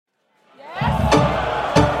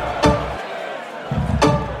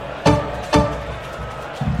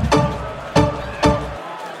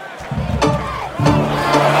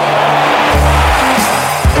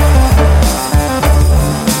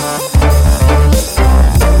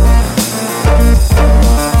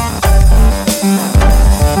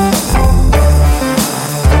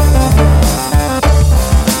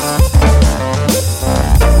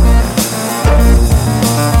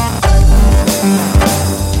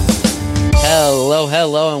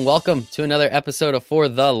Hello, and welcome to another episode of For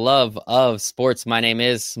the Love of Sports. My name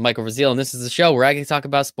is Michael Brazil, and this is the show where I get to talk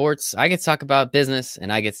about sports, I get to talk about business,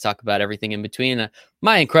 and I get to talk about everything in between.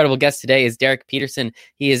 My incredible guest today is Derek Peterson.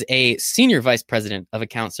 He is a Senior Vice President of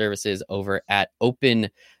Account Services over at Open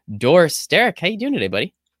Doors. Derek, how you doing today,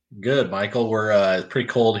 buddy? Good, Michael. We're pretty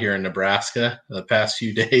cold here in Nebraska the past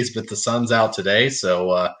few days, but the sun's out today,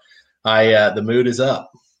 so the mood is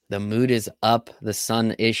up. The mood is up. The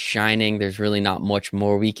sun is shining. There's really not much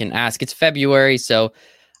more we can ask. It's February, so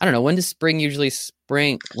I don't know. When does spring usually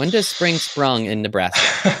spring? When does spring sprung in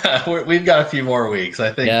Nebraska? We've got a few more weeks.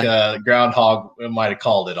 I think Groundhog might have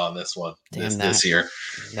called it on this one this year.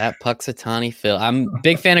 That Puxatawny Phil. I'm a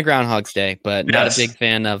big fan of Groundhog's Day, but not a big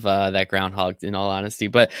fan of that Groundhog, in all honesty.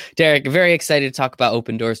 But Derek, very excited to talk about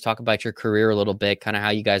Open Doors, talk about your career a little bit, kind of how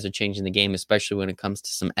you guys are changing the game, especially when it comes to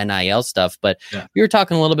some NIL stuff. But we were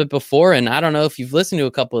talking a little bit before, and I don't know if you've listened to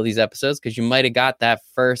a couple of these episodes because you might have got that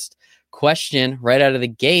first question right out of the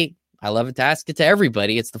gate. I love it to ask it to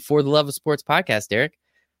everybody. It's the For the Love of Sports podcast, Derek.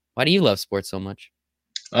 Why do you love sports so much?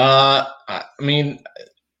 I mean,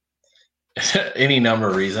 any number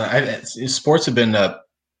of reasons. Sports have been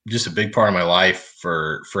just a big part of my life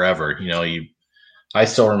for forever. You know, I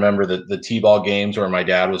still remember the t-ball games where my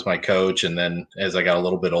dad was my coach, and then as I got a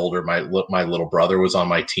little bit older, my little brother was on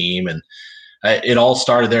my team, and it all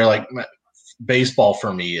started there. Like baseball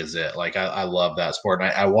for me is it. Like I love that sport,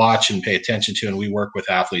 and I watch and pay attention to, and we work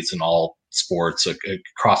with athletes in all sports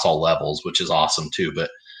across all levels, which is awesome too.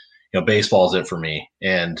 But you know, baseball is it for me,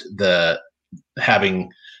 and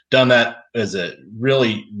having done that as a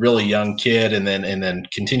really, really young kid, and then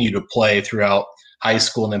continue to play throughout high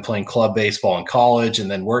school, and then playing club baseball in college,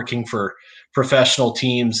 and then working for professional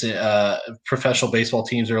teams, professional baseball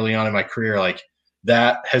teams early on in my career. Like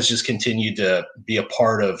that has just continued to be a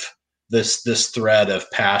part of this thread of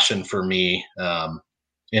passion for me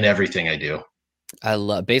in everything I do. I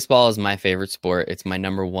love baseball is my favorite sport. It's my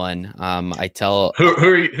number one. I tell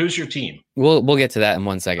who's your team? We'll get to that in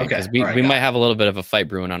 1 second because okay. we might have a little bit of a fight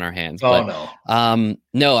brewing on our hands. Oh but,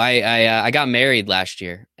 no, I got married last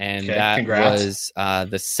year, and that Congrats. Was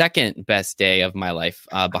the second best day of my life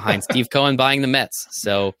behind Steve Cohen buying the Mets.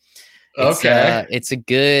 So it's a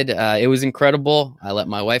good. It was incredible. I let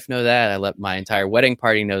my wife know that. I let my entire wedding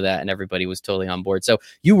party know that, and everybody was totally on board. So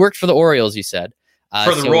you worked for the Orioles, you said.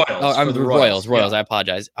 For the Royals. Oh, the Royals. Yeah. I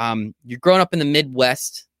apologize. You're growing up in the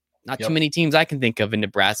Midwest. Not too many teams I can think of in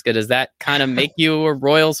Nebraska. Does that kind of make you a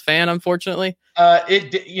Royals fan, unfortunately?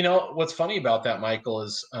 You know, what's funny about that, Michael,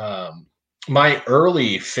 is my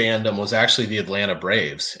early fandom was actually the Atlanta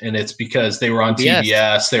Braves, and it's because they were on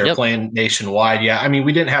TBS. They were playing nationwide. Yeah, I mean,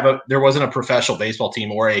 there wasn't a professional baseball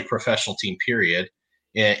team or a professional team, period,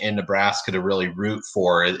 in Nebraska to really root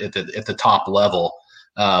for at the top level.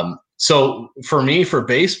 So for me, for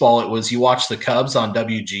baseball, it was you watch the Cubs on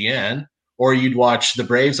WGN or you'd watch the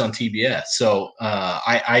Braves on TBS. So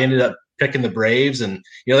I ended up picking the Braves, and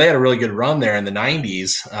you know they had a really good run there in the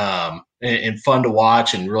 90s, and fun to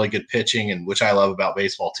watch, and really good pitching, and which I love about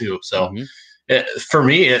baseball too. So for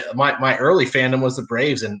me, my early fandom was the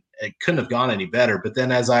Braves, and it couldn't have gone any better. But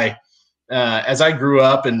then as I grew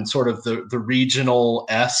up and sort of the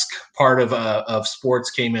regional-esque part of sports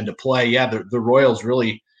came into play, the Royals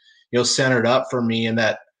really centered up for me, and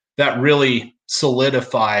that really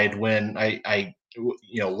solidified when I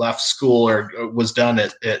left school or was done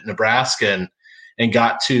at Nebraska and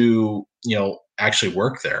got to actually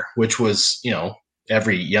work there, which was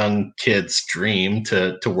every young kid's dream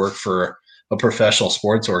to work for a professional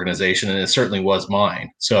sports organization, and it certainly was mine.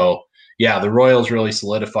 So the Royals really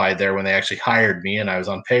solidified there when they actually hired me and I was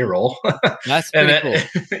on payroll. That's pretty cool.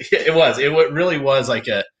 It really was like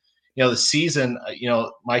the season,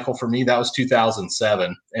 Michael, for me, that was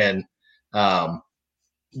 2007. And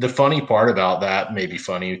the funny part about that, may be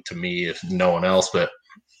funny to me if no one else, but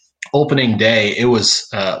opening day, it was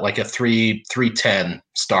like a 3:10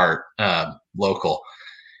 start local.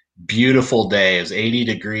 Beautiful day. It was 80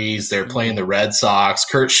 degrees. They're playing the Red Sox.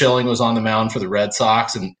 Curt Schilling was on the mound for the Red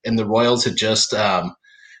Sox, and the Royals had just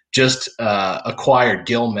acquired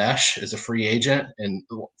Gil Mesh as a free agent, and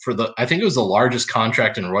I think it was the largest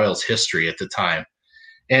contract in Royals history at the time.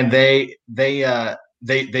 And they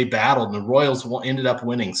battled, and the Royals ended up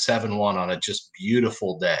winning 7-1 on a just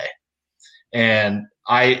beautiful day. And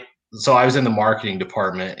I was in the marketing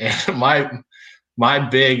department, and my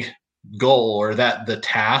big goal, or the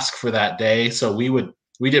task for that day, so we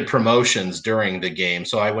did promotions during the game.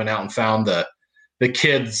 So I went out and found the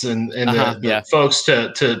kids and the folks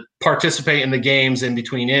to participate in the games in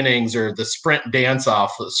between innings, or the sprint dance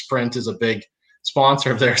off. The sprint is a big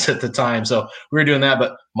sponsor of theirs at the time. So we were doing that.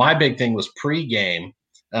 But my big thing was pregame.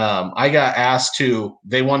 I got asked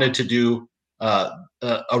they wanted to do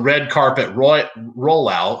a red carpet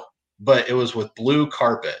rollout, but it was with blue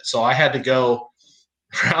carpet. So I had to go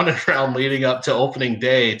round and round leading up to opening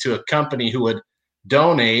day to a company who would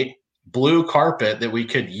donate blue carpet that we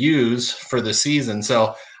could use for the season.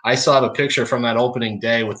 So I saw the picture from that opening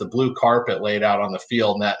day with the blue carpet laid out on the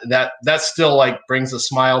field. And that still like brings a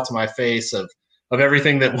smile to my face of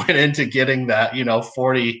everything that went into getting that,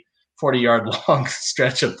 40-yard long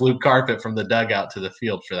stretch of blue carpet from the dugout to the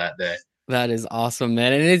field for that day. That is awesome,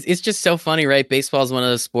 man. And it's just so funny, right? Baseball is one of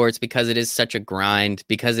those sports because it is such a grind,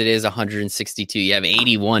 because it is 162. You have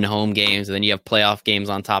 81 home games, and then you have playoff games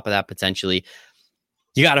on top of that potentially.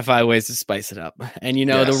 You got to find ways to spice it up. And,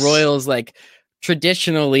 yes. The Royals, like,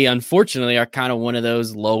 traditionally, unfortunately, are kind of one of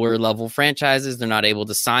those lower level franchises. They're not able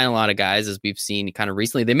to sign a lot of guys, as we've seen kind of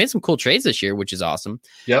recently. They made some cool trades this year, which is awesome.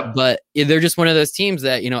 Yep. But they're just one of those teams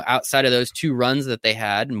that, outside of those two runs that they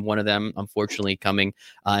had, and one of them, unfortunately, coming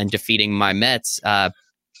and defeating my Mets,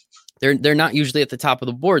 they're not usually at the top of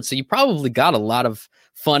the board. So you probably got a lot of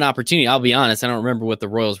fun opportunity. I'll be honest, I don't remember what the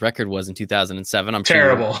Royals record was in 2007. I'm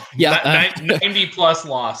terrible. Sure. Yeah. 90 plus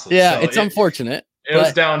losses. Yeah, so it's unfortunate. It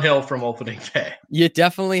was downhill from opening day. You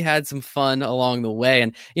definitely had some fun along the way.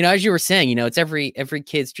 And, as you were saying, it's every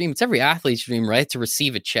kid's dream. It's every athlete's dream, right? To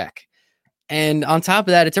receive a check. And on top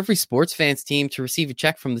of that, it's every sports fan's team to receive a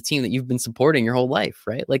check from the team that you've been supporting your whole life,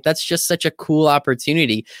 right? Like, that's just such a cool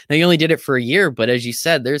opportunity. Now, you only did it for a year, but as you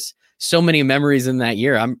said, there's so many memories in that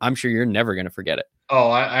year. I'm sure you're never going to forget it.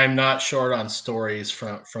 Oh, I'm not short on stories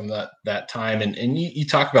from that time. And you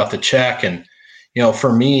talk about the check, and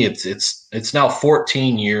for me, it's now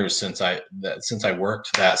 14 years since I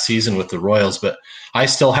worked that season with the Royals, but I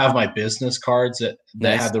still have my business cards that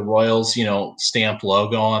nice. had the Royals, stamped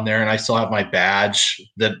logo on there, and I still have my badge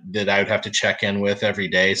that I would have to check in with every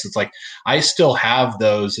day. So it's like I still have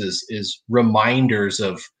those as reminders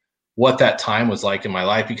of what that time was like in my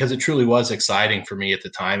life, because it truly was exciting for me at the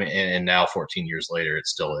time, and now 14 years later, it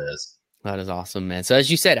still is. That is awesome, man. So as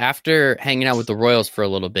you said, after hanging out with the Royals for a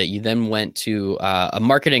little bit, you then went to a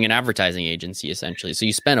marketing and advertising agency, essentially. So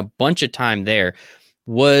you spent a bunch of time there.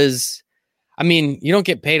 You don't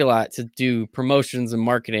get paid a lot to do promotions and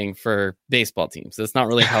marketing for baseball teams. That's not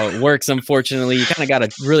really how it works, unfortunately. You kind of got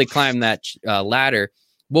to really climb that ladder.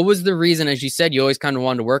 What was the reason, as you said, you always kind of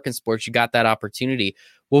wanted to work in sports, you got that opportunity.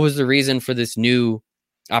 What was the reason for this new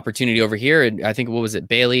opportunity over here? And I think, what was it,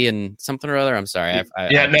 Bailey and something or other? I'm sorry.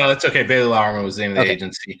 No, that's okay. Bailey Lauerman was the name of the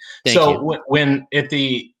agency. When at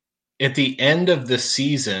the end of the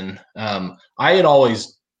season, I had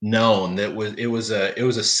always known that it was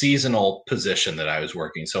a seasonal position that I was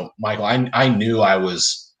working. So Michael, I knew I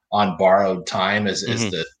was on borrowed time as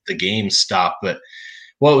the game stopped, but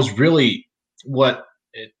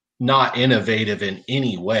not innovative in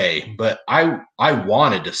any way, but I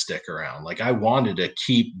wanted to stick around. Like, I wanted to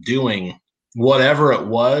keep doing whatever it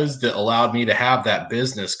was that allowed me to have that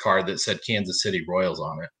business card that said Kansas City Royals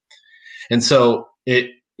on it. And so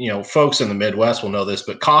folks in the Midwest will know this,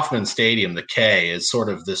 but Kauffman Stadium, the K, is sort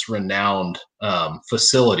of this renowned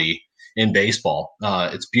facility in baseball.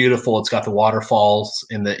 It's beautiful. It's got the waterfalls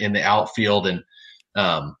in the outfield, and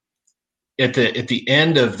at the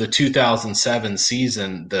end of the 2007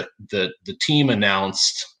 season, the team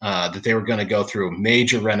announced that they were going to go through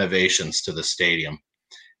major renovations to the stadium.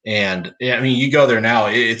 And you go there now,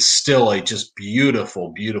 it's still a just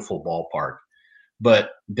beautiful, beautiful ballpark. But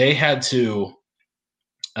they had to,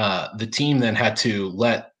 the team then had to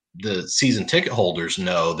let the season ticket holders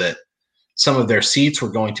know that some of their seats were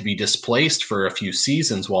going to be displaced for a few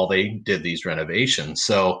seasons while they did these renovations.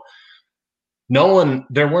 So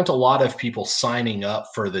there weren't a lot of people signing up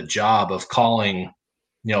for the job of calling,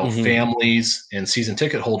 families and season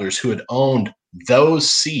ticket holders who had owned those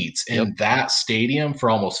seats in that stadium for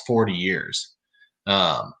almost 40 years.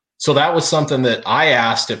 So that was something that I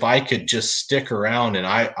asked if I could just stick around, and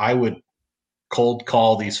I would cold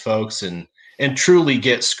call these folks and truly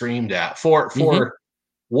get screamed at for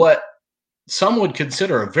what some would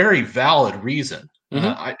consider a very valid reason.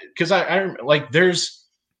 Because I like there's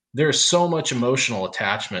so much emotional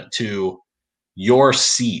attachment to your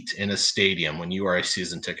seat in a stadium when you are a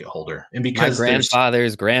season ticket holder. And because my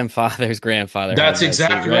grandfather's grandfather. That's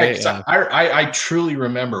exactly right. Yeah. I truly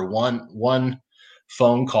remember one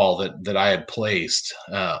phone call that I had placed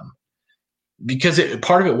because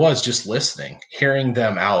part of it was just listening, hearing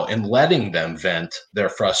them out and letting them vent their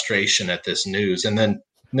frustration at this news. And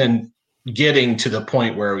then getting to the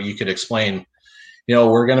point where you could explain,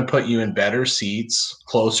 we're going to put you in better seats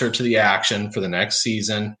closer to the action for the next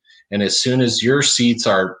season. And as soon as your seats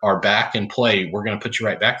are back in play, we're going to put you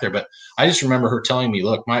right back there. But I just remember her telling me,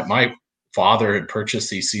 look, my father had purchased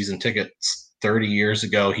these season tickets 30 years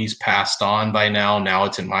ago. He's passed on by now. Now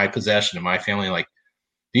it's in my possession and my family. Like,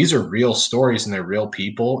 these are real stories and they're real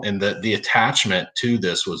people. And the attachment to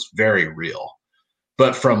this was very real.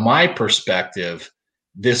 But from my perspective,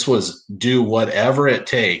 this was do whatever it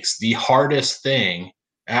takes, the hardest thing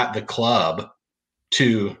at the club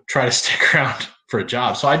to try to stick around for a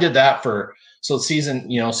job. So I did that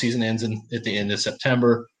season ends at the end of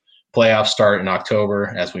September, playoffs start in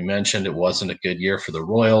October. As we mentioned, it wasn't a good year for the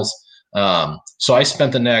Royals. So I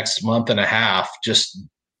spent the next month and a half just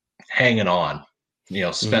hanging on,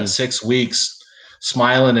 spent 6 weeks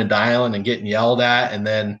smiling and dialing and getting yelled at, and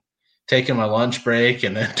then taking my lunch break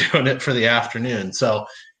and then doing it for the afternoon. So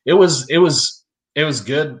it was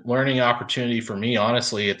good learning opportunity for me,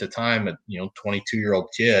 honestly, at the time, a 22-year-old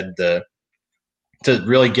kid, to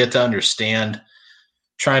really get to understand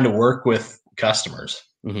trying to work with customers,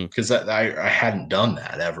 because I hadn't done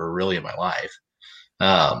that ever really in my life.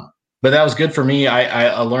 But that was good for me.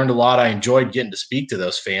 I learned a lot. I enjoyed getting to speak to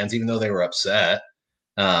those fans, even though they were upset.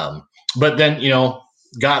 But then,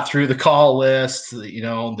 got through the call list,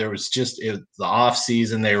 there was the off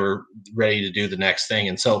season, they were ready to do the next thing.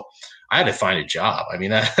 And so I had to find a job. I mean,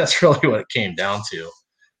 that's really what it came down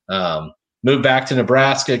to. Moved back to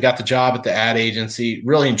Nebraska, got the job at the ad agency,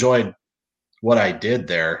 really enjoyed what I did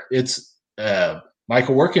there. It's,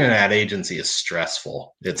 Michael, working in an ad agency is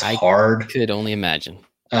stressful. It's hard. I could only imagine.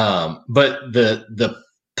 But the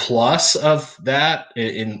plus of that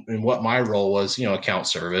in what my role was, account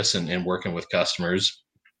service and working with customers.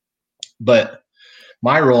 But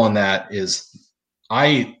my role in that is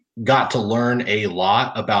I got to learn a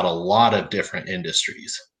lot about a lot of different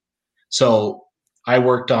industries. So I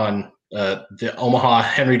worked on the Omaha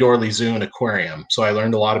Henry Dorley Zoo and Aquarium. So I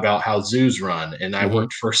learned a lot about how zoos run. And I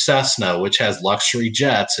worked for Cessna, which has luxury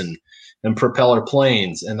jets and propeller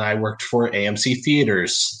planes. And I worked for AMC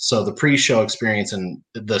Theaters. So the pre-show experience and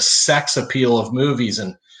the sex appeal of movies.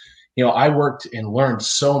 And, I worked and learned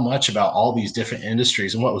so much about all these different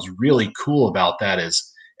industries. And what was really cool about that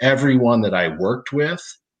is everyone that I worked with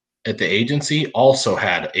at the agency also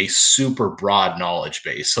had a super broad knowledge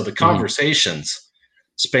base. So the conversations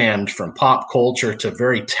spanned from pop culture to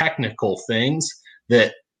very technical things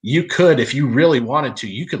that you could, if you really wanted to,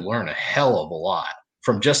 you could learn a hell of a lot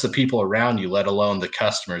from just the people around you, let alone the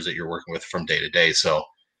customers that you're working with from day to day. So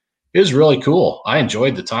it was really cool. I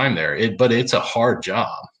enjoyed the time there, but it's a hard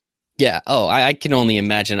job. Yeah. Oh, I can only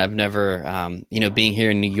imagine. I've never, being here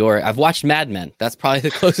in New York, I've watched Mad Men. That's probably the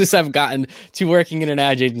closest I've gotten to working in an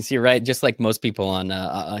ad agency, right? Just like most people on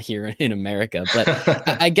here in America.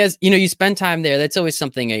 But I guess, you spend time there. That's always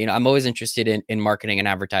something, I'm always interested in marketing and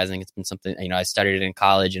advertising. It's been something, I studied it in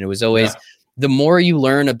college, and it was always the more you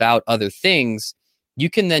learn about other things, you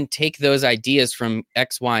can then take those ideas from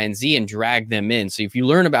X, Y, and Z and drag them in. So if you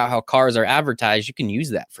learn about how cars are advertised, you can use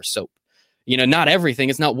that for soap. Not everything,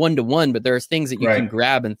 it's not one-to-one, but there are things that you can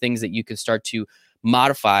grab and things that you can start to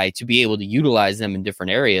modify to be able to utilize them in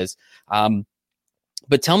different areas.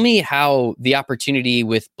 But tell me how the opportunity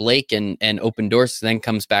with Blake and Open Doors then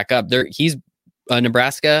comes back up. He's a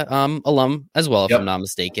Nebraska alum as well, if I'm not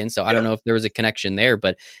mistaken. So I don't know if there was a connection there,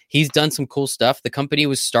 but he's done some cool stuff. The company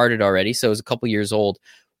was started already, so it was a couple years old.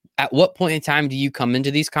 At what point in time do you come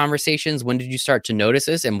into these conversations? When did you start to notice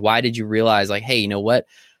this? And why did you realize, like, hey, you know what?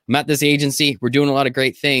 I'm at this agency. We're doing a lot of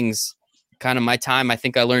great things. Kind of my time. I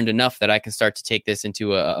think I learned enough that I can start to take this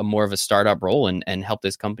into a more of a startup role and help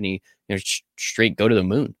this company straight go to the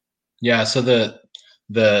moon. Yeah. So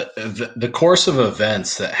the course of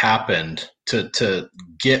events that happened to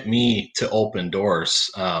get me to Open Doors,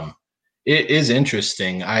 it is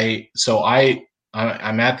interesting. I'm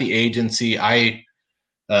at the agency.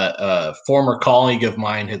 A former colleague of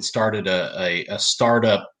mine had started a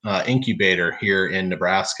startup incubator here in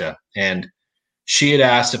Nebraska, and she had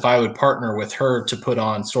asked if I would partner with her to put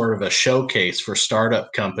on sort of a showcase for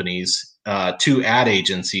startup companies to ad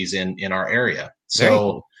agencies in our area.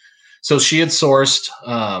 So she had sourced,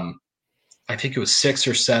 I think it was 6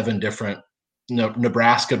 or 7 different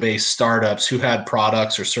Nebraska-based startups who had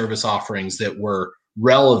products or service offerings that were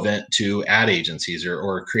relevant to ad agencies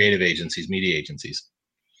or creative agencies, media agencies.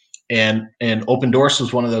 And Open Doors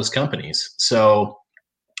was one of those companies. So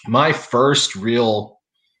my first real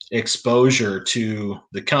exposure to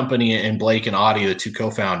the company and Blake and Audie, the 2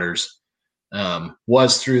 co-founders,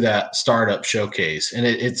 was through that startup showcase. And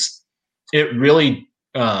it really,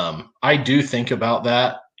 I do think about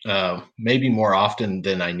that maybe more often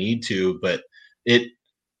than I need to, but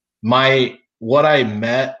what I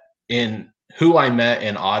met in who I met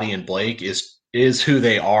in Audie and Blake is who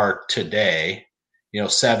they are today,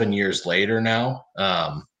 7 years later now.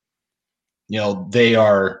 They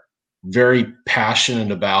are very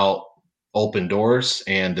passionate about Open Doors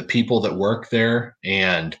and the people that work there.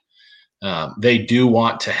 And they do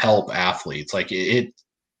want to help athletes. Like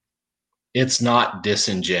it's not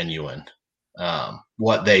disingenuine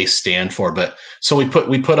what they stand for. But so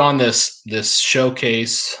we put on this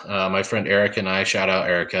showcase. My friend Erica and I, shout out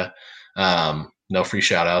Erica. No free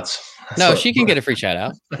shout outs. No, she can get a free shout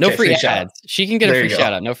out. No okay, free ads. She can get a free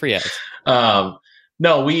shout out. No free ads.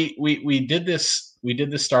 No, we did this. We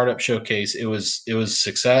did the startup showcase. It was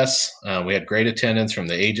success. We had great attendance from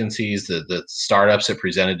the agencies. The startups that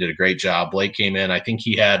presented did a great job. Blake came in. I think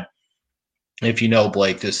he had, if you know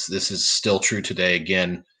Blake, this is still true today.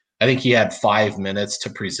 Again, I think he had 5 minutes to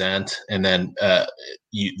present, and then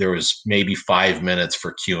there was maybe 5 minutes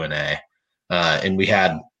for Q&A, and we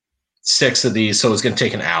had 6 of these, so it was going to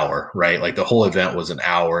take an hour, right? Like the whole event was an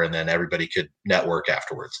hour, and then everybody could network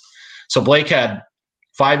afterwards. So Blake had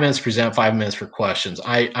 5 minutes to present, 5 minutes for questions.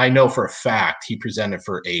 I know for a fact he presented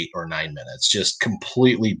for 8 or 9 minutes, just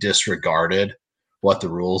completely disregarded what the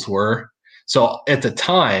rules were. So at the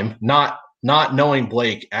time, not knowing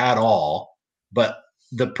Blake at all, but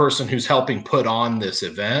the person who's helping put on this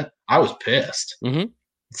event, I was pissed. Mm-hmm.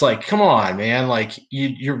 It's like, come on, man. Like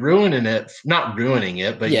you're ruining it, not ruining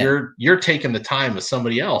it, but you're taking the time of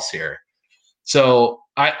somebody else here. So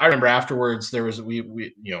I remember afterwards there was we a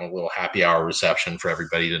little happy hour reception for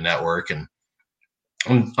everybody to network, and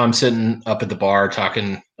I'm sitting up at the bar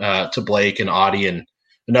talking to Blake and Audie and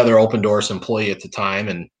another Open Doors employee at the time,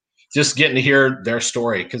 and just getting to hear their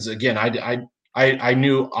story. Because again, I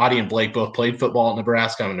knew Audie and Blake both played football at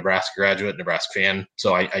Nebraska. I'm a Nebraska graduate, Nebraska fan,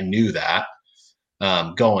 so I knew that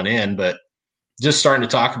going in. But just starting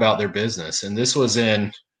to talk about their business, and this was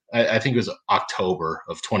in I think it was October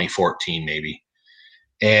of 2014, maybe.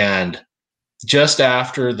 And just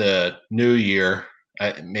after the new year,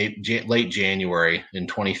 late January in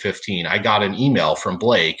 2015, I got an email from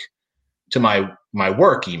Blake to my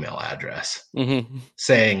work email address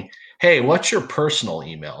saying, "Hey, what's your personal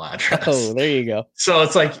email address?" Oh, there you go. So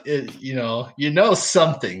it's like,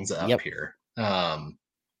 something's up here.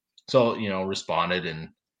 So, responded, and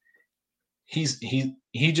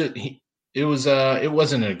it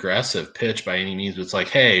wasn't an aggressive pitch by any means. But it's like,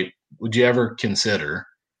 "Hey, would you ever consider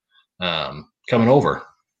coming over?"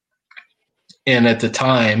 And at the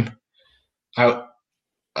time,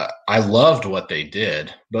 I loved what they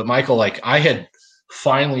did, but Michael, like I had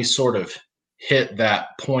finally sort of hit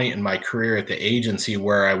that point in my career at the agency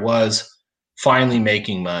where I was finally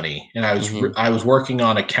making money, and I was working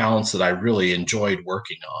on accounts that I really enjoyed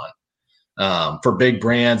working on for big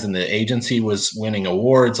brands, and the agency was winning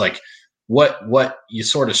awards. Like what you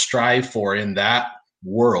sort of strive for in that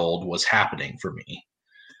world was happening for me.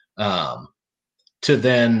 To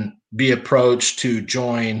then be approached to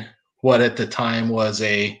join what at the time was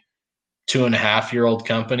a 2.5-year-old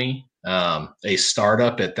company, a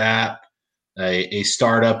startup at that, a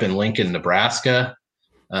startup in Lincoln, Nebraska,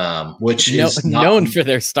 which is known for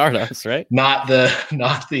their startups, right? Not the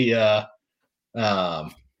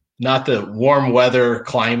warm weather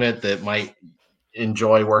climate that might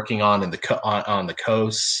enjoy working on on the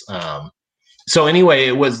coasts. So anyway,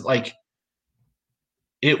 it was like,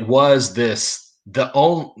 it was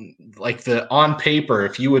on paper,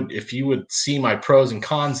 if you would see my pros and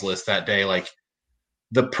cons list that day, like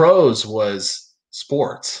the pros was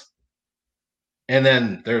sports, and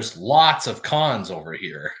then there's lots of cons over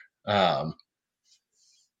here. But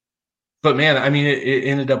man, I mean, it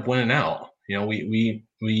ended up winning out. We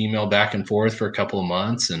emailed back and forth for a couple of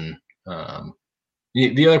months, and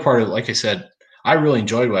the other part of it, like I said, I really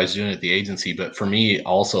enjoyed what I was doing at the agency, but for me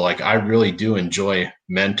also, like I really do enjoy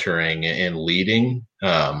mentoring and leading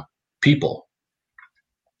people.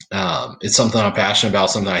 It's something I'm passionate about,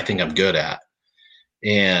 something I think I'm good at.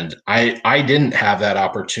 And I didn't have that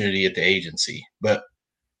opportunity at the agency, but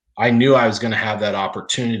I knew I was going to have that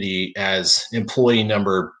opportunity as employee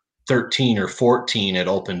number 13 or 14 at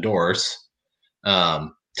Open Doors,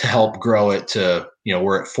 to help grow it to,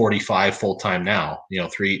 we're at 45 full-time now,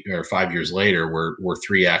 3 or 5 years later, we're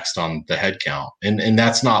 3x'd on the head count. And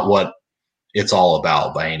that's not what it's all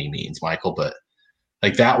about by any means, Michael, but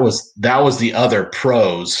like that was the other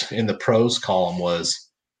pros in the pros column was,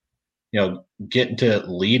 getting to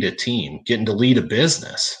lead a team, getting to lead a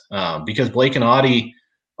business, because Blake and Audie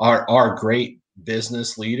are great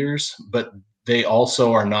business leaders, but they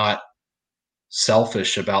also are not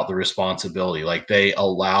selfish about the responsibility. Like they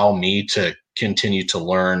allow me to continue to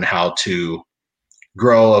learn how to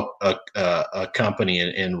grow a company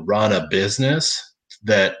and run a business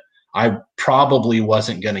that I probably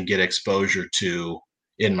wasn't going to get exposure to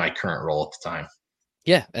in my current role at the time.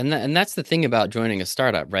 Yeah, and that's the thing about joining a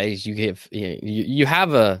startup, right? Is you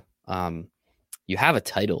have a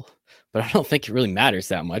title, but I don't think it really matters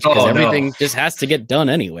that much because everything just has to get done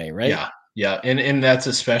anyway, right? Yeah, and that's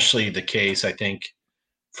especially the case, I think,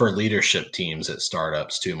 for leadership teams at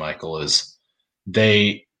startups too, Michael, is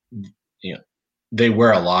they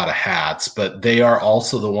wear a lot of hats, but they are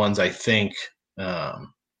also the ones I think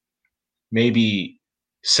maybe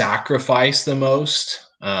sacrifice the most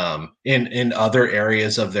in other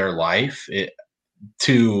areas of their life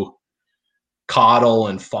to coddle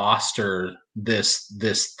and foster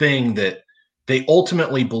this thing that they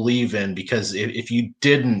ultimately believe in, because if you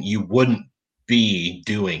didn't, you wouldn't be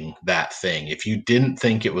doing that thing if you didn't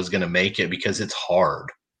think it was going to make it, because it's hard.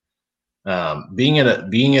 Being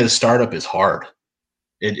at a startup is hard.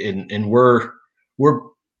 And we're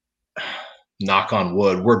knock on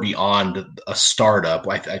wood, we're beyond a startup.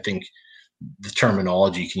 I think the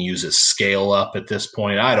terminology you can use is scale up at this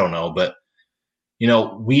point. I don't know, but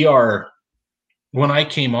we are. When I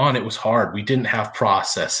came on, it was hard. We didn't have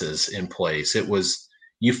processes in place. It was,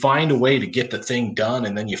 you find a way to get the thing done,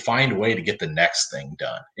 and then you find a way to get the next thing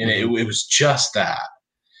done. And it was just that.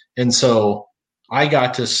 And so I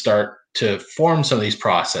got to start to form some of these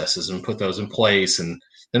processes and put those in place. And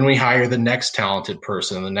then we hire the next talented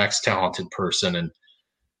person and the next talented person. And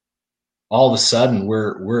all of a sudden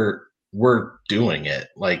we're doing it,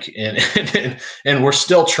 like, and we're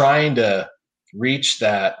still trying to reach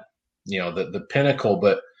that, the pinnacle.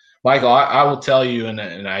 But Michael, I will tell you, and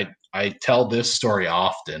I tell this story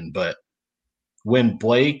often, but when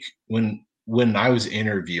I was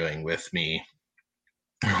interviewing with me,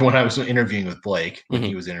 when I was interviewing with Blake, when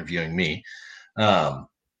he was interviewing me,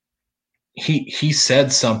 he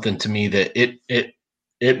said something to me that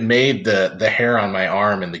it made the hair on my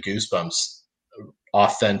arm and the goosebumps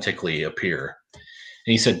authentically appear.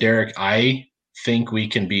 And he said, Derek, I think we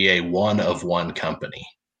can be a one of one company.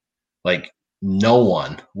 Like, no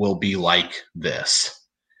one will be like this.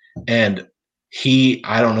 And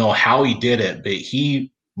I don't know how he did it, but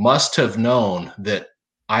he must have known that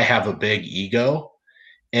I have a big ego.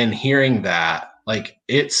 And hearing that, like,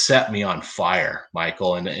 it set me on fire,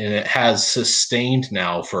 Michael. And it has sustained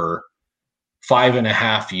now for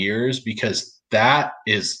 5.5 years, because that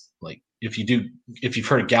is, like, if you've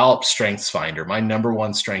heard of Gallup Strengths Finder, my number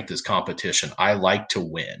one strength is competition. I like to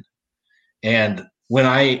win. And when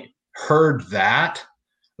I heard that,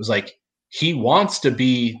 it was like, he wants to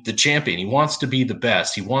be the champion. He wants to be the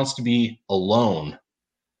best. He wants to be alone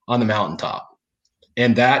on the mountaintop.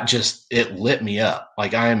 And that just, it lit me up.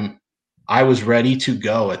 Like, I was ready to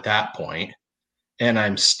go at that point, and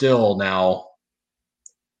I'm still now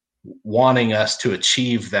wanting us to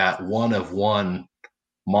achieve that one of one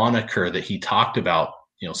moniker that he talked about,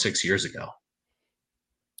 6 years ago.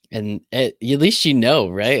 And at least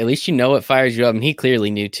right? At least what fires you up. And he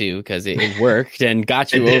clearly knew too, because it worked and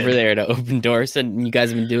got you over there to Open Doors. And you guys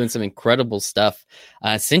have been doing some incredible stuff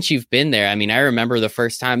since you've been there. I mean, I remember the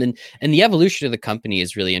first time, and the evolution of the company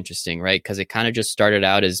is really interesting, right? Because it kind of just started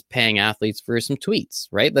out as paying athletes for some tweets,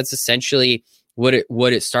 right? That's essentially what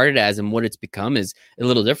it started as, and what it's become is a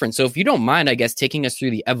little different. So if you don't mind, I guess, taking us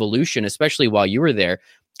through the evolution, especially while you were there,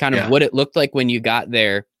 kind of what it looked like when you got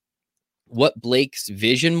there, what Blake's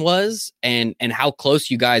vision was, and how close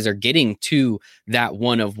you guys are getting to that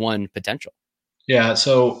one of one potential. Yeah.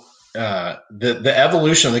 So the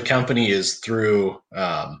evolution of the company is through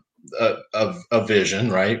a vision,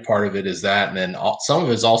 right? Part of it is that, and then some of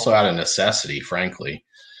it is also out of necessity, frankly.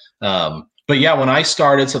 But yeah, when I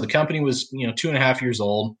started, so the company was 2.5 years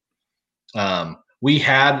old.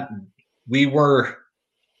 We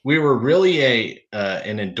were really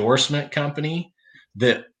an endorsement company,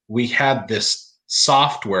 that we had this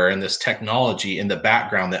software and this technology in the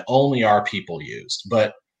background that only our people used.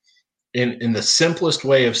 But in the simplest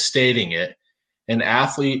way of stating it, an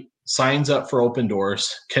athlete signs up for Open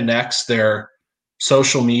Doors, connects their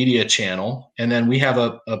social media channel, and then we have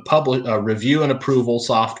a review and approval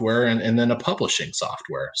software, and then a publishing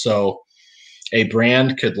software. So a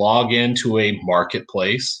brand could log into a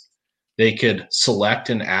marketplace. They could select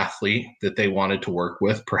an athlete that they wanted to work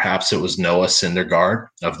with. Perhaps it was Noah Syndergaard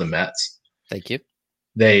of the Mets. Thank you.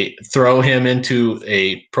 They throw him into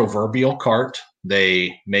a proverbial cart.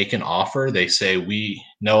 They make an offer. They say,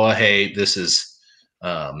 Noah, hey, this is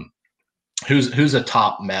who's a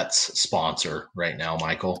top Mets sponsor right now,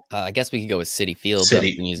 Michael? I guess we could go with Citi Field. Citi.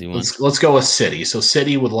 That's an easy one. Let's go with Citi. So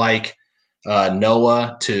Citi would like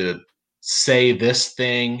Noah to say this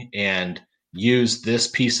thing, and use this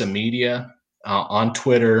piece of media on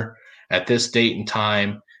Twitter at this date and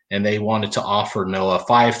time, and they wanted to offer Noah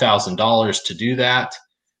 $5,000 to do that.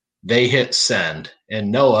 They hit send,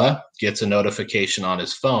 and Noah gets a notification on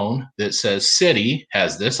his phone that says Citi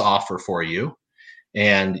has this offer for you,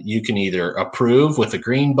 and you can either approve with a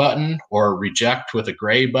green button or reject with a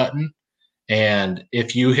gray button. And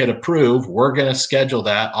if you hit approve, we're going to schedule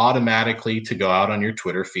that automatically to go out on your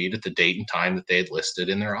Twitter feed at the date and time that they had listed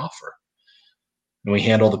in their offer. And we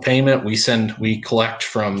handle the payment. We collect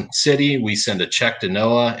from Citi. We send a check to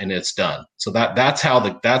Noah, and it's done. So that's how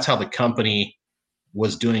the company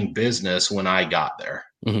was doing business when I got there.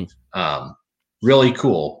 Mm-hmm. Really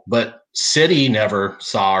cool. But Citi never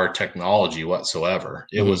saw our technology whatsoever.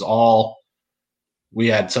 It was all, we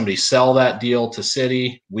had somebody sell that deal to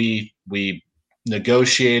Citi. We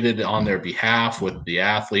negotiated on their behalf with the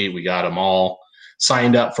athlete. We got them all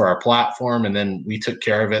signed up for our platform, and then we took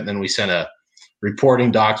care of it. And then we sent a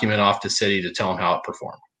reporting document off to Citi to tell them how it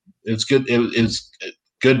performed. It was good. It was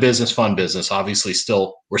good business, fun business. Obviously,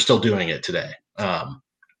 we're still doing it today.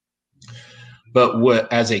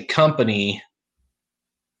 But as a company,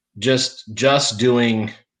 just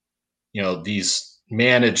doing, these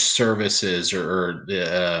managed services or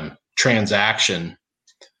transaction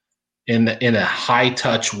in a high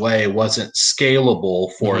touch way wasn't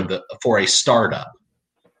scalable for a startup.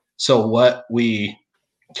 So what we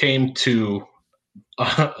came to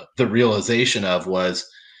the realization of was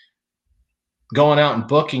going out and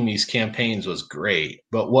booking these campaigns was great,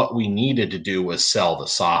 but what we needed to do was sell the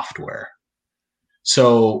software.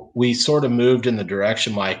 So we sort of moved in the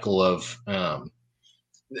direction, Michael, of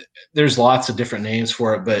there's lots of different names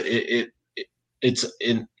for it, but it's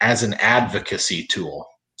as an advocacy tool.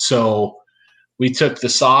 So we took the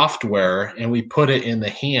software and we put it in the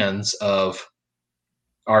hands of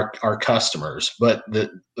our customers. But the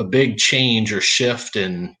big change or shift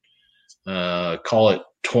in call it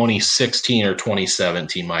 2016 or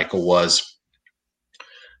 2017, Michael, was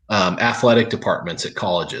athletic departments at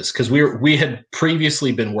colleges, because we had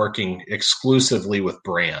previously been working exclusively with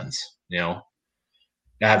brands,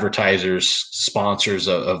 advertisers, sponsors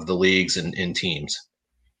of the leagues and teams.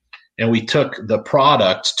 And we took the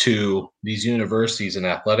product to these universities and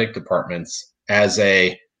athletic departments as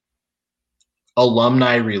a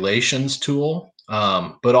alumni relations tool,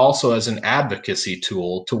 but also as an advocacy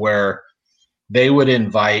tool, to where they would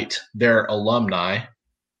invite their alumni.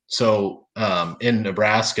 So in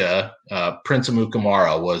Nebraska, Prince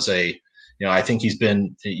Amukamara was I think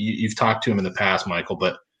you've talked to him in the past, Michael,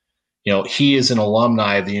 but he is an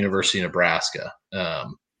alumni of the University of Nebraska.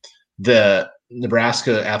 The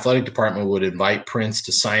Nebraska athletic department would invite Prince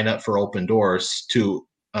to sign up for Open Doors to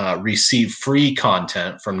receive free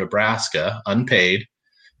content from Nebraska, unpaid,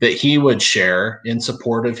 that he would share in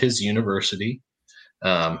support of his university,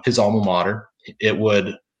 his alma mater. It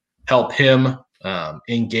would help him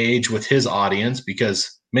engage with his audience,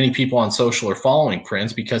 because many people on social are following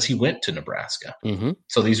Prince because he went to Nebraska. Mm-hmm.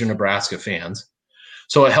 So these are Nebraska fans.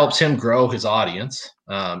 So it helps him grow his audience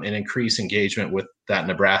and increase engagement with that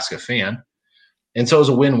Nebraska fan. And so it was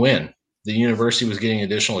a win-win. The university was getting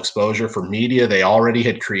additional exposure for media they already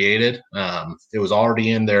had created. It was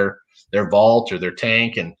already in their vault or their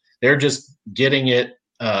tank, and they're just getting it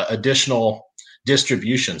additional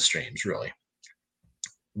distribution streams.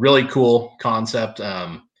 Really cool concept. We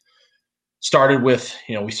started with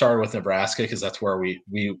Nebraska because that's where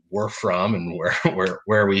we were from and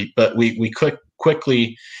where we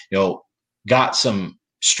quickly got some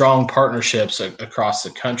strong partnerships across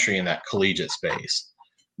the country in that collegiate space.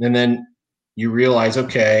 And then you realize,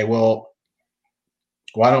 okay, well,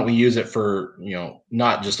 why don't we use it for,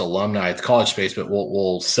 not just alumni at the college space, but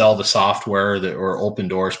we'll sell the software or Open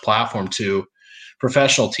Doors platform to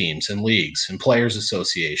professional teams and leagues and players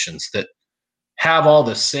associations that have all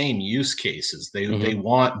the same use cases. They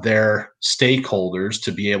want their stakeholders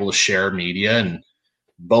to be able to share media, and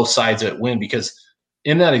both sides of it win. Because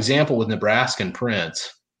in that example with Nebraska and Prince,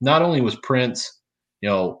 not only was Prince,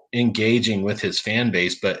 engaging with his fan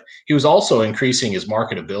base, but he was also increasing his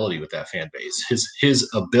marketability with that fan base. His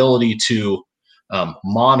ability to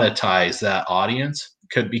monetize that audience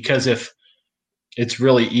because if it's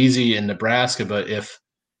really easy in Nebraska, but if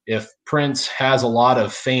Prince has a lot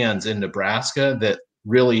of fans in Nebraska that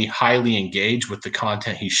really highly engage with the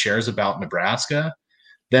content he shares about Nebraska,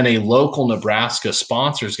 then a local Nebraska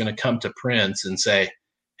sponsor is going to come to Prince and say,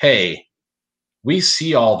 hey, we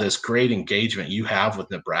see all this great engagement you have with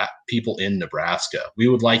people in Nebraska. We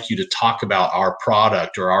would like you to talk about our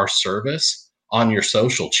product or our service on your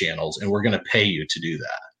social channels, and we're going to pay you to do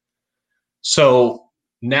that. So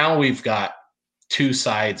now we've got two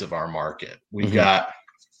sides of our market. We've got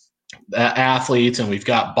athletes and we've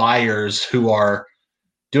got buyers who are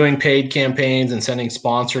doing paid campaigns and sending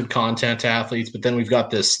sponsored content to athletes, but then we've got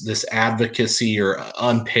this advocacy or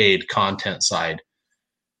unpaid content side.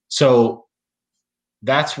 So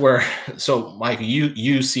that's where, so Mike,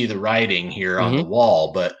 you see the writing here on the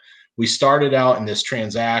wall, but we started out in this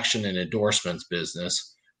transaction and endorsements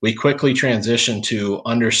business. We quickly transitioned to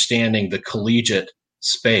understanding the collegiate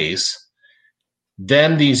space.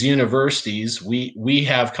 Then these universities, we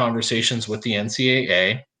have conversations with the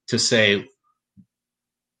NCAA to say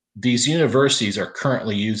these universities are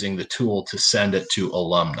currently using the tool to send it to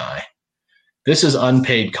alumni. This is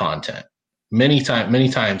unpaid content. Many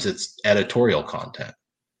times it's editorial content.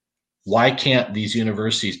 Why can't these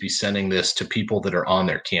universities be sending this to people that are on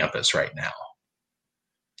their campus right now?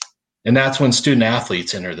 And that's when student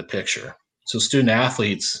athletes enter the picture. So student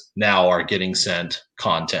athletes now are getting sent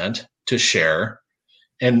content to share.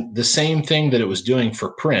 And the same thing that it was doing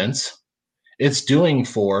for Prince, it's doing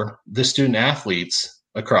for the student athletes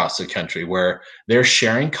across the country, where they're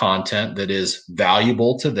sharing content that is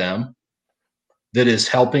valuable to them, that is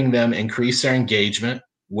helping them increase their engagement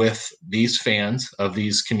with these fans of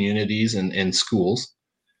these communities and schools.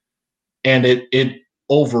 And it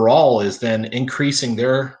overall is then increasing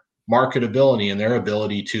their marketability and their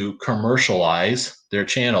ability to commercialize their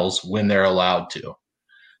channels when they're allowed to.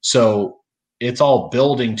 So it's all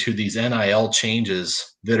building to these NIL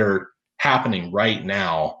changes that are happening right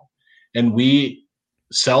now. And we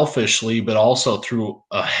selfishly, but also through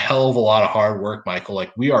a hell of a lot of hard work, Michael,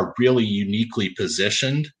 like we are really uniquely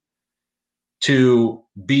positioned to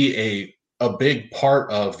be a big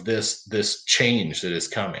part of this change that is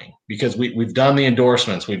coming, because we've done the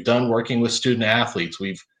endorsements, we've done working with student athletes,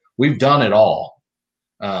 we've done it all.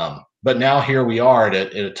 But now here we are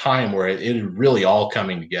at a time where it is really all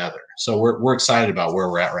coming together. So we're excited about where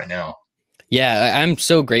we're at right now. Yeah, I'm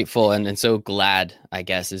so grateful and so glad, I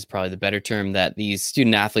guess is probably the better term, that these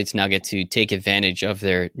student athletes now get to take advantage of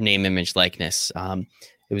their name, image, likeness.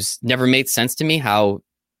 It was never made sense to me how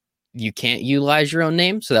you can't utilize your own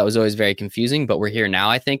name. So that was always very confusing, but we're here now,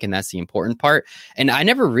 I think. And that's the important part. And I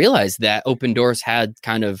never realized that Open Doors had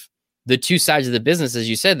kind of the two sides of the business. As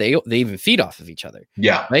you said, they even feed off of each other.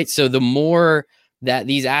 Yeah. Right. So the more that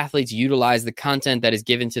these athletes utilize the content that is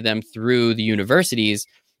given to them through the universities,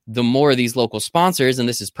 the more these local sponsors, and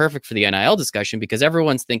this is perfect for the NIL discussion, because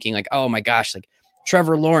everyone's thinking like, oh my gosh, like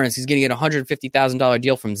Trevor Lawrence, he's going to get $150,000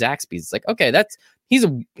 deal from Zaxby's. It's like, okay,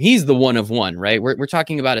 he's the one of one, right? We're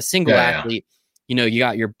talking about a single athlete. You know, you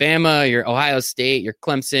got your Bama, your Ohio State, your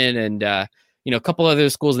Clemson, and a couple other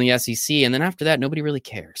schools in the SEC, and then after that, nobody really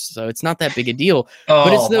cares. So it's not that big a deal.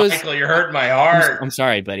 But it's those. Michael, you're hurting my heart. I'm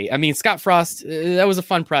sorry, buddy. I mean, Scott Frost, that was a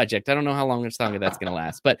fun project. I don't know how long that's going to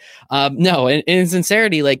last, but no. And in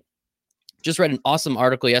sincerity, like, just read an awesome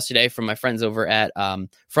article yesterday from my friends over at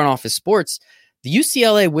Front Office Sports. The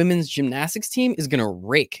UCLA women's gymnastics team is going to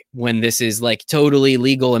rake when this is like totally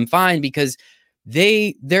legal and fine, because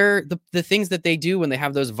they're the things that they do when they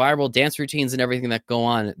have those viral dance routines and everything that go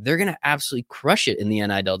on, they're going to absolutely crush it in the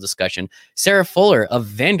NIL discussion. Sarah Fuller of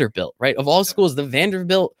Vanderbilt, right? Of all schools, the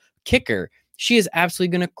Vanderbilt kicker, she is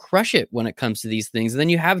absolutely going to crush it when it comes to these things. And then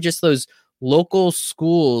you have just those local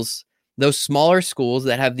schools, those smaller schools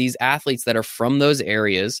that have these athletes that are from those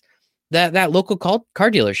areas, that local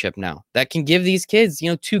car dealership now that can give these kids,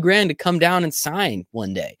 $2,000 to come down and sign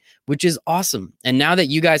one day, which is awesome. And now that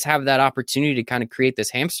you guys have that opportunity to kind of create this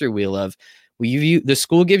hamster wheel of, the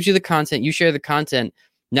school gives you the content, you share the content.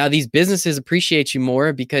 Now these businesses appreciate you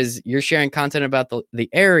more because you're sharing content about the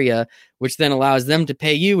area, which then allows them to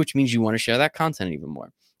pay you, which means you want to share that content even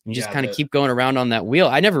more. You just kind of keep going around on that wheel.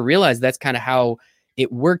 I never realized that's kind of how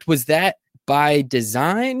it worked. Was that by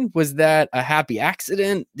design? Was that a happy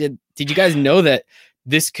accident? Did you guys know that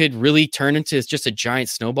this could really turn into just a giant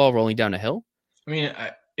snowball rolling down a hill? I mean,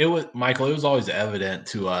 it was always evident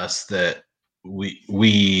to us that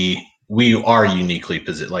we are uniquely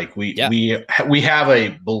positioned. Like we have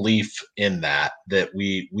a belief in that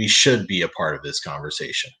we should be a part of this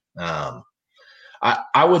conversation.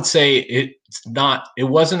 I would say it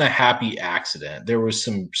wasn't a happy accident. There was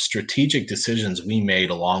some strategic decisions we made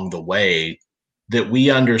along the way that we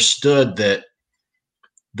understood that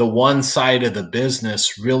the one side of the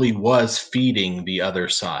business really was feeding the other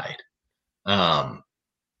side. And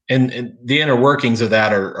the inner workings of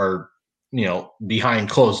that are behind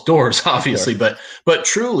closed doors, obviously, sure. but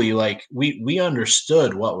truly, like we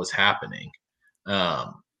understood what was happening.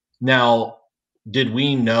 Now, did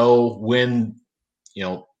we know when,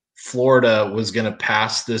 Florida was going to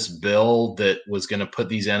pass this bill that was going to put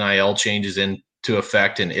these NIL changes into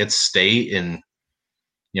effect in its state in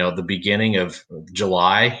the beginning of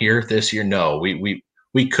July here this year? No,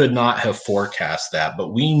 we could not have forecast that,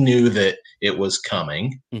 but we knew that it was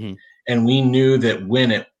coming. Mm-hmm. And we knew that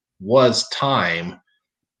when it was time,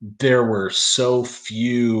 there were so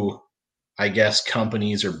few, I guess,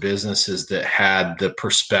 companies or businesses that had the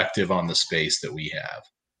perspective on the space that we have.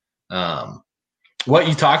 What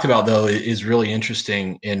you talked about, though, is really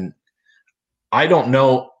interesting. And I don't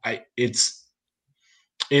know, it's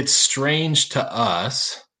strange to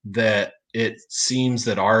us that it seems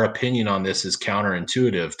that our opinion on this is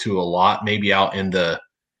counterintuitive to a lot, maybe out in the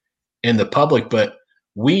public, but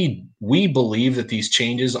we believe that these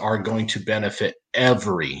changes are going to benefit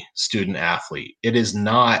every student athlete. It is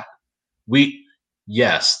not,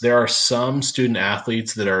 yes, there are some student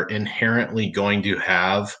athletes that are inherently going to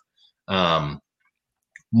have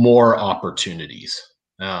more opportunities.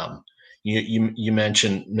 You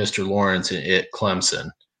mentioned Mr. Lawrence at Clemson,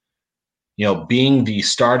 being the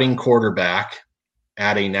starting quarterback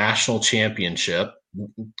at a national championship,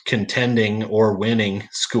 contending or winning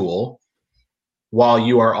school, while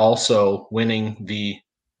you are also winning the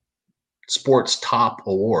sports top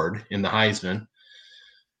award in the Heisman.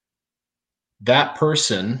 That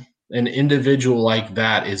person, an individual like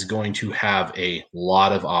that, is going to have a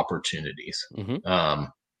lot of opportunities. Mm-hmm.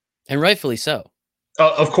 And rightfully so.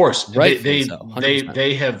 Of course, they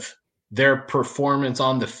have, their performance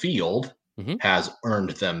on the field mm-hmm. has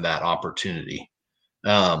earned them that opportunity.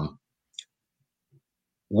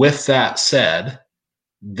 With that said,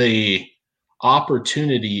 the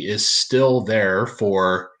opportunity is still there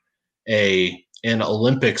for an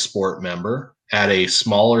Olympic sport member at a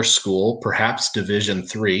smaller school, perhaps Division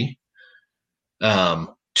III,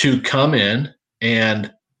 to come in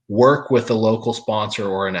and work with a local sponsor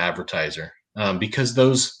or an advertiser, because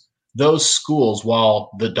those schools,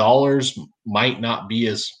 while the dollars might not be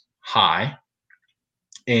as high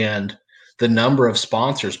and the number of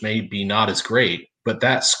sponsors may be not as great, but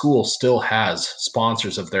that school still has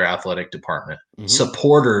sponsors of their athletic department, mm-hmm.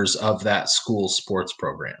 supporters of that school's sports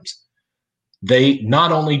programs. They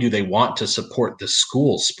not only do they want to support the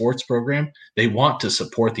school's sports program, they want to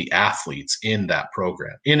support the athletes in that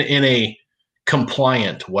program in a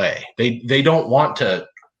compliant way. They don't want to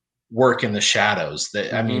work in the shadows.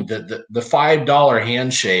 Mm-hmm. I mean, the $5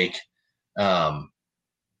 handshake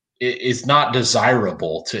is not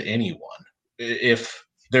desirable to anyone. If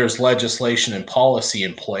there's legislation and policy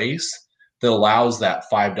in place that allows that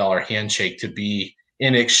 $5 handshake to be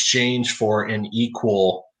in exchange for an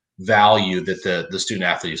equal value that the student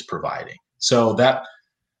athlete is providing. So that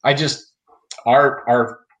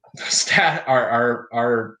our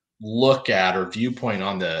look at or viewpoint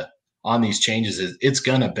on these changes is it's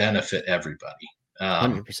going to benefit everybody.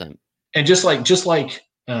 100%. And just like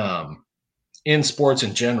in sports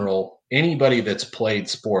in general, anybody that's played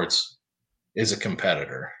sports is a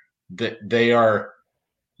competitor. That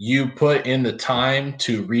you put in the time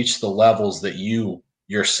to reach the levels that you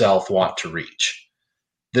yourself want to reach.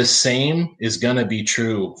 The same is going to be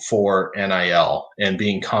true for NIL and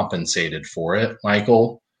being compensated for it,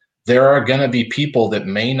 Michael. There are going to be people that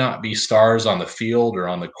may not be stars on the field or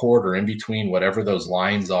on the court or in between, whatever those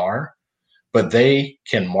lines are, but they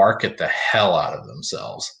can market the hell out of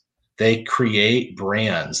themselves. They create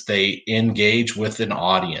brands. They engage with an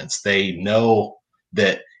audience. They know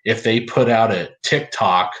that if they put out a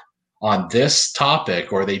TikTok on this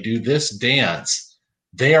topic or they do this dance,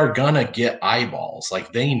 they are going to get eyeballs.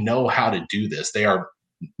 Like, they know how to do this. They are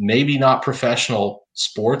maybe not professional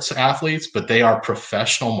sports athletes, but they are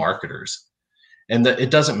professional marketers. And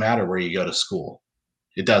it doesn't matter where you go to school.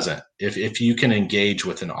 It doesn't. If you can engage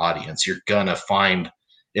with an audience, you're going to find,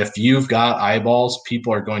 if you've got eyeballs,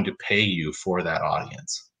 people are going to pay you for that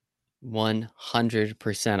audience.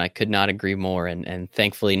 100%. I could not agree more. And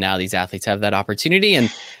thankfully now these athletes have that opportunity,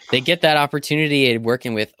 and they get that opportunity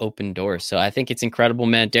working with Open Doors. So I think it's incredible,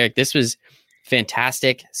 man. Derek, this was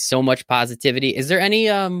fantastic. So much positivity. Is there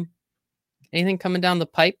anything coming down the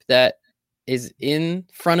pipe that is in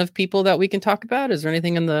front of people that we can talk about? Is there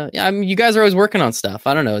anything you guys are always working on stuff.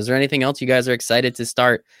 I don't know. Is there anything else you guys are excited to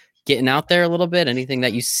start getting out there a little bit? Anything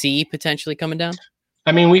that you see potentially coming down?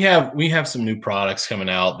 I mean, we have some new products coming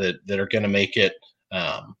out that are going to make it,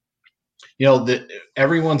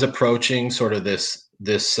 everyone's approaching sort of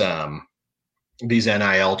these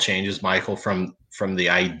NIL changes, Michael, from the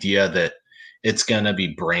idea that it's going to be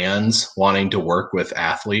brands wanting to work with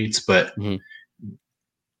athletes. But mm-hmm.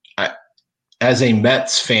 As a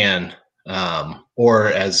Mets fan, or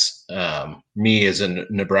as me as a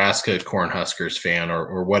Nebraska Cornhuskers fan,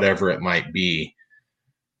 or whatever it might be,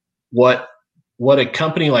 what a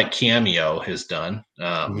company like Cameo has done,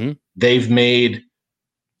 mm-hmm. they've made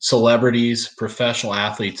celebrities, professional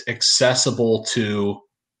athletes accessible to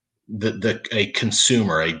a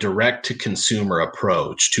consumer, a direct to consumer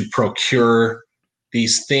approach to procure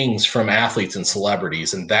these things from athletes and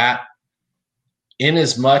celebrities. And that, in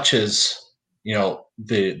as much as, you know,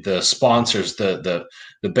 the sponsors, the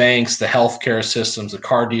banks, the healthcare systems, the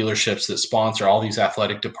car dealerships that sponsor all these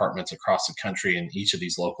athletic departments across the country in each of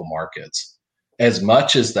these local markets, as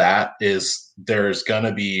much as that is, there's going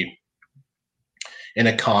to be an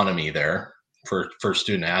economy there for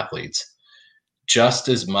student athletes, just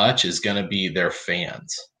as much is going to be their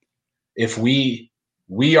fans. If we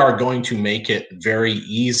are going to make it very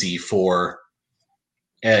easy for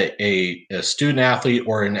a student athlete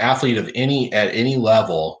or an athlete of at any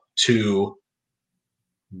level to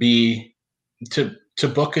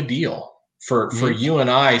book a deal for you and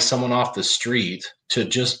I, someone off the street, to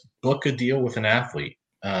just book a deal with an athlete.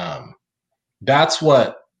 That's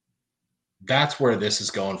where this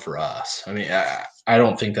is going for us. I mean, I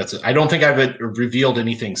don't think I've revealed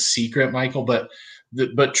anything secret, Michael, but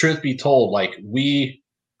truth be told, like we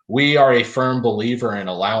are a firm believer in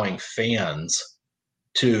allowing fans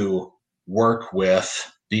to work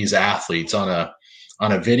with these athletes on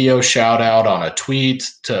a video shout out, on a tweet,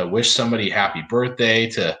 to wish somebody happy birthday,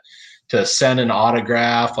 to send an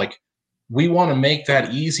autograph. Like, we want to make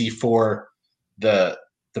that easy for the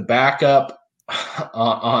backup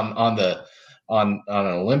on an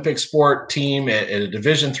Olympic sport team at a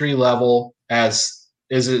Division III level, as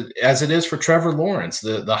it is for Trevor Lawrence,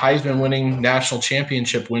 the Heisman winning, national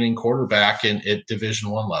championship winning quarterback at Division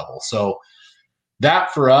I level. So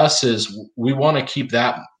that for us is, we want to keep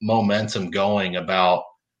that momentum going. About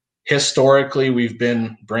historically, we've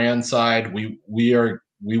been brand side. We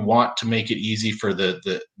want to make it easy for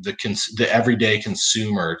the everyday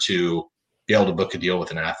consumer to be able to book a deal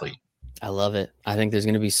with an athlete. I love it. I think there's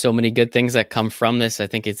going to be so many good things that come from this. I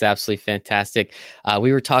think it's absolutely fantastic.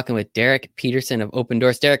 We were talking with Derek Peterson of Open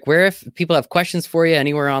Doors. Derek, where, if people have questions for you,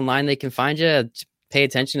 anywhere online they can find you, pay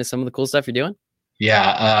attention to some of the cool stuff you're doing?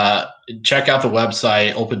 Yeah, check out the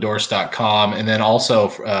website, opendoors.com, and then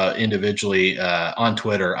also individually on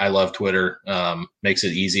Twitter. I love Twitter. Makes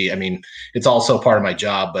it easy. I mean, it's also part of my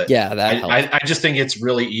job, but yeah, I just think it's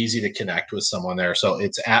really easy to connect with someone there. So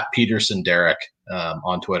it's at Peterson Derek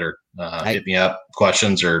on Twitter. Hit me up,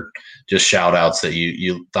 questions or just shout outs that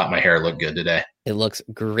you thought my hair looked good today. It looks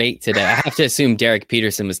great today. I have to assume Derek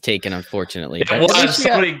Peterson was taken, unfortunately. Well,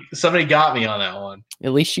 somebody got me on that one.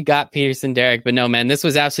 At least you got Peterson, Derek. But no, man, this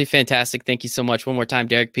was absolutely fantastic. Thank you so much. One more time,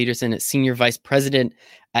 Derek Peterson, Senior Vice President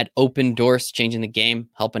at Open Doors, changing the game,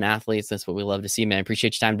 helping athletes. That's what we love to see, man.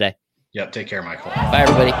 Appreciate your time today. Yep. Take care, Michael. Bye,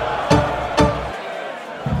 everybody.